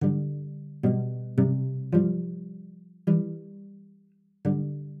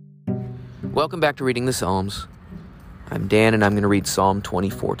Welcome back to Reading the Psalms. I'm Dan, and I'm going to read Psalm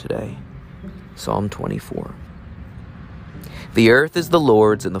 24 today. Psalm 24. The earth is the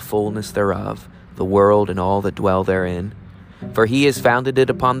Lord's and the fullness thereof, the world and all that dwell therein. For he has founded it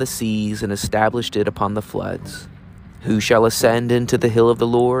upon the seas and established it upon the floods. Who shall ascend into the hill of the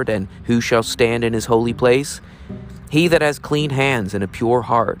Lord, and who shall stand in his holy place? He that has clean hands and a pure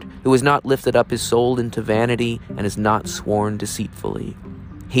heart, who has not lifted up his soul into vanity, and has not sworn deceitfully.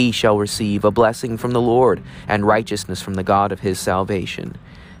 He shall receive a blessing from the Lord, and righteousness from the God of his salvation.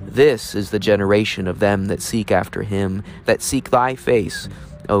 This is the generation of them that seek after him, that seek thy face,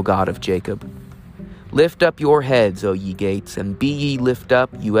 O God of Jacob. Lift up your heads, O ye gates, and be ye lift up,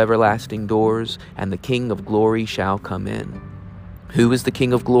 you everlasting doors, and the King of glory shall come in. Who is the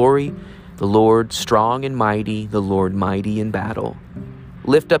King of glory? The Lord strong and mighty, the Lord mighty in battle.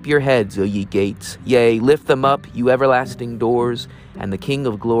 Lift up your heads, O ye gates, yea, lift them up, you everlasting doors, and the King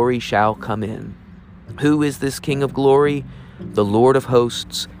of glory shall come in. Who is this King of glory? The Lord of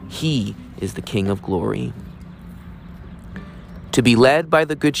hosts, he is the King of glory. To be led by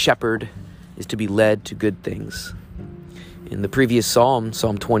the Good Shepherd is to be led to good things. In the previous Psalm,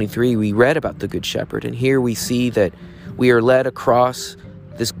 Psalm 23, we read about the Good Shepherd, and here we see that we are led across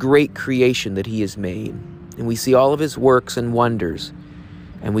this great creation that he has made, and we see all of his works and wonders,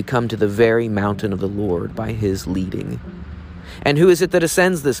 and we come to the very mountain of the Lord by his leading. And who is it that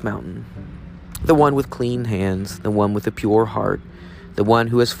ascends this mountain? The one with clean hands, the one with a pure heart, the one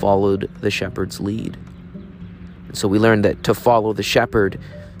who has followed the shepherd's lead. And so we learn that to follow the shepherd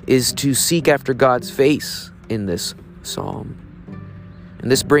is to seek after God's face in this psalm.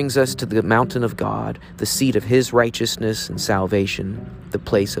 And this brings us to the mountain of God, the seat of his righteousness and salvation, the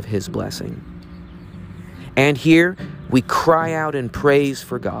place of his blessing. And here we cry out in praise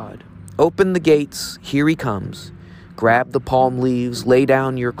for God. Open the gates, here he comes. Grab the palm leaves, lay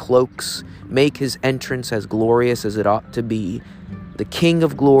down your cloaks, make his entrance as glorious as it ought to be. The King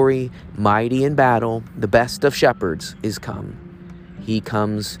of glory, mighty in battle, the best of shepherds, is come. He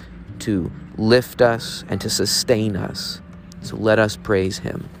comes to lift us and to sustain us. So let us praise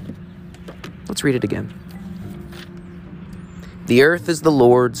him. Let's read it again. The earth is the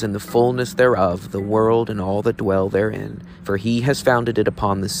Lord's and the fullness thereof, the world and all that dwell therein. For he has founded it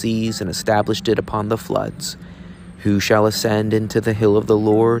upon the seas and established it upon the floods. Who shall ascend into the hill of the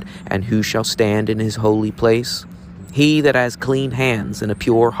Lord, and who shall stand in his holy place? He that has clean hands and a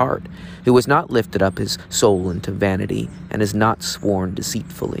pure heart, who has not lifted up his soul into vanity, and has not sworn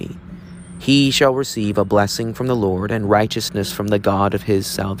deceitfully. He shall receive a blessing from the Lord, and righteousness from the God of his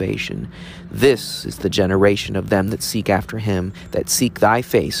salvation. This is the generation of them that seek after him, that seek thy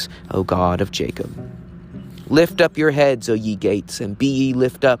face, O God of Jacob. Lift up your heads, O ye gates, and be ye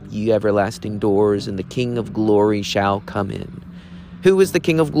lift up, ye everlasting doors, and the King of glory shall come in. Who is the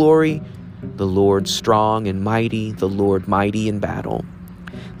King of glory? The Lord strong and mighty, the Lord mighty in battle.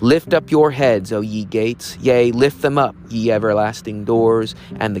 Lift up your heads, O ye gates, yea, lift them up, ye everlasting doors,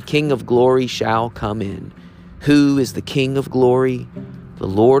 and the King of glory shall come in. Who is the King of glory? The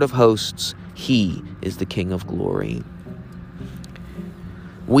Lord of hosts, he is the King of glory.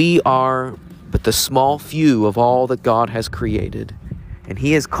 We are but the small few of all that God has created, and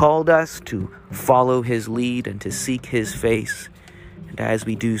he has called us to follow his lead and to seek his face. And as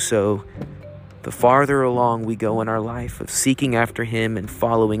we do so, the farther along we go in our life of seeking after him and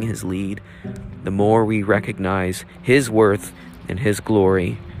following his lead, the more we recognize his worth and his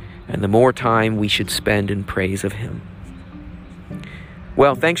glory, and the more time we should spend in praise of him.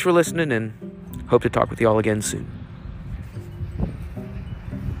 Well, thanks for listening, and hope to talk with you all again soon.